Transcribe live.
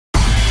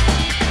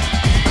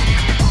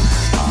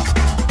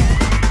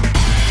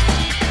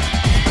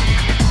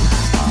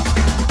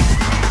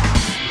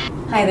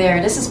Hi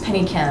there, this is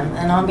Penny Kim,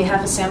 and on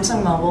behalf of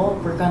Samsung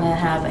Mobile, we're going to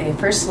have a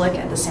first look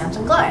at the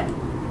Samsung Glyde,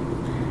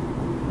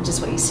 which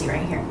is what you see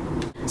right here.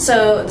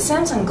 So the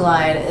Samsung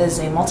Glyde is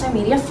a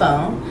multimedia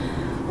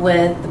phone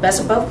with the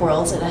best of both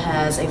worlds. It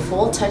has a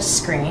full touch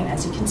screen,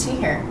 as you can see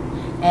here,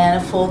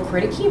 and a full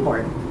QWERTY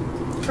keyboard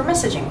for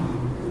messaging.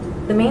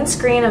 The main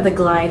screen of the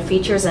Glyde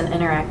features an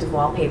interactive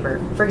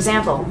wallpaper. For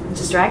example,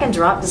 just drag and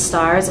drop the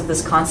stars of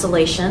this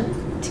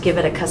constellation to give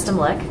it a custom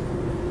look.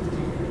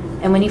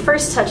 And when you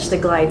first touch the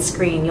Glyde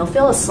screen, you'll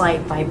feel a slight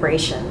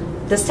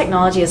vibration. This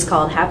technology is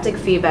called haptic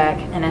feedback,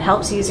 and it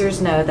helps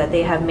users know that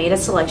they have made a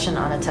selection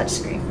on a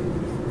touchscreen.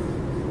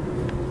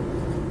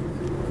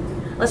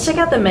 Let's check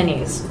out the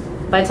menus.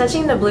 By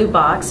touching the blue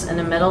box in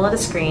the middle of the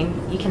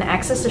screen, you can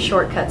access the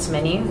Shortcuts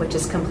menu, which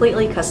is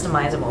completely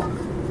customizable.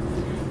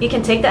 You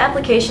can take the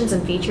applications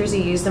and features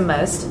you use the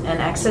most and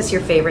access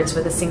your favorites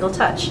with a single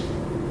touch.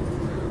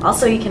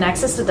 Also, you can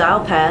access the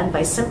dial pad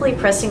by simply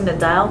pressing the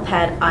dial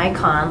pad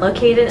icon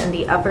located in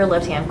the upper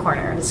left-hand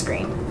corner of the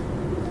screen.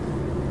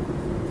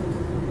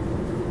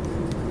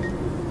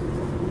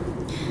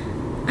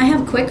 I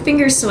have quick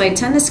fingers, so I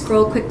tend to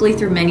scroll quickly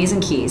through menus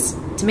and keys.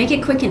 To make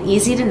it quick and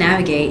easy to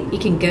navigate, you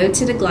can go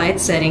to the Glyde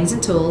settings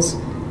and tools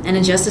and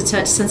adjust the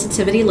touch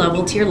sensitivity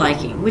level to your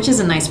liking, which is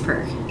a nice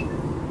perk.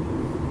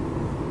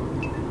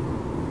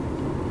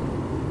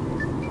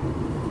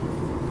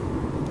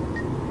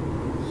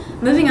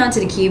 Moving on to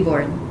the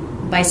keyboard.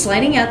 By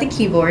sliding out the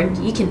keyboard,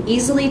 you can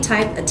easily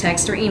type a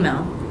text or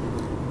email.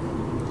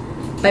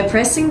 By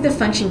pressing the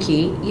function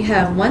key, you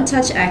have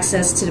one-touch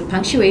access to the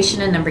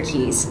punctuation and number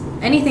keys,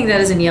 anything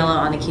that is in yellow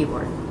on the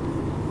keyboard.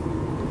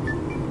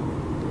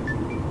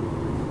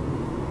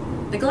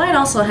 The Glyde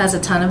also has a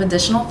ton of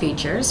additional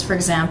features. For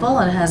example,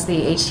 it has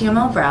the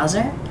HTML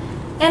browser,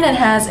 and it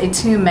has a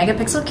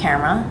 2-megapixel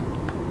camera,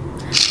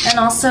 and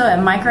also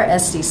a micro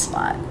SD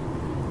slot.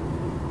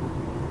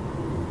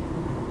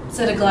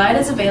 So the Glyde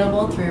is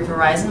available through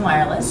Verizon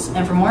Wireless,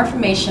 and for more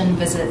information,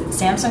 visit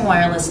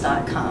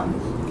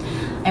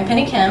samsungwireless.com. I'm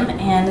Penny Kim,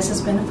 and this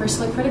has been the first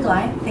look for the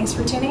Glyde. Thanks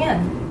for tuning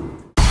in.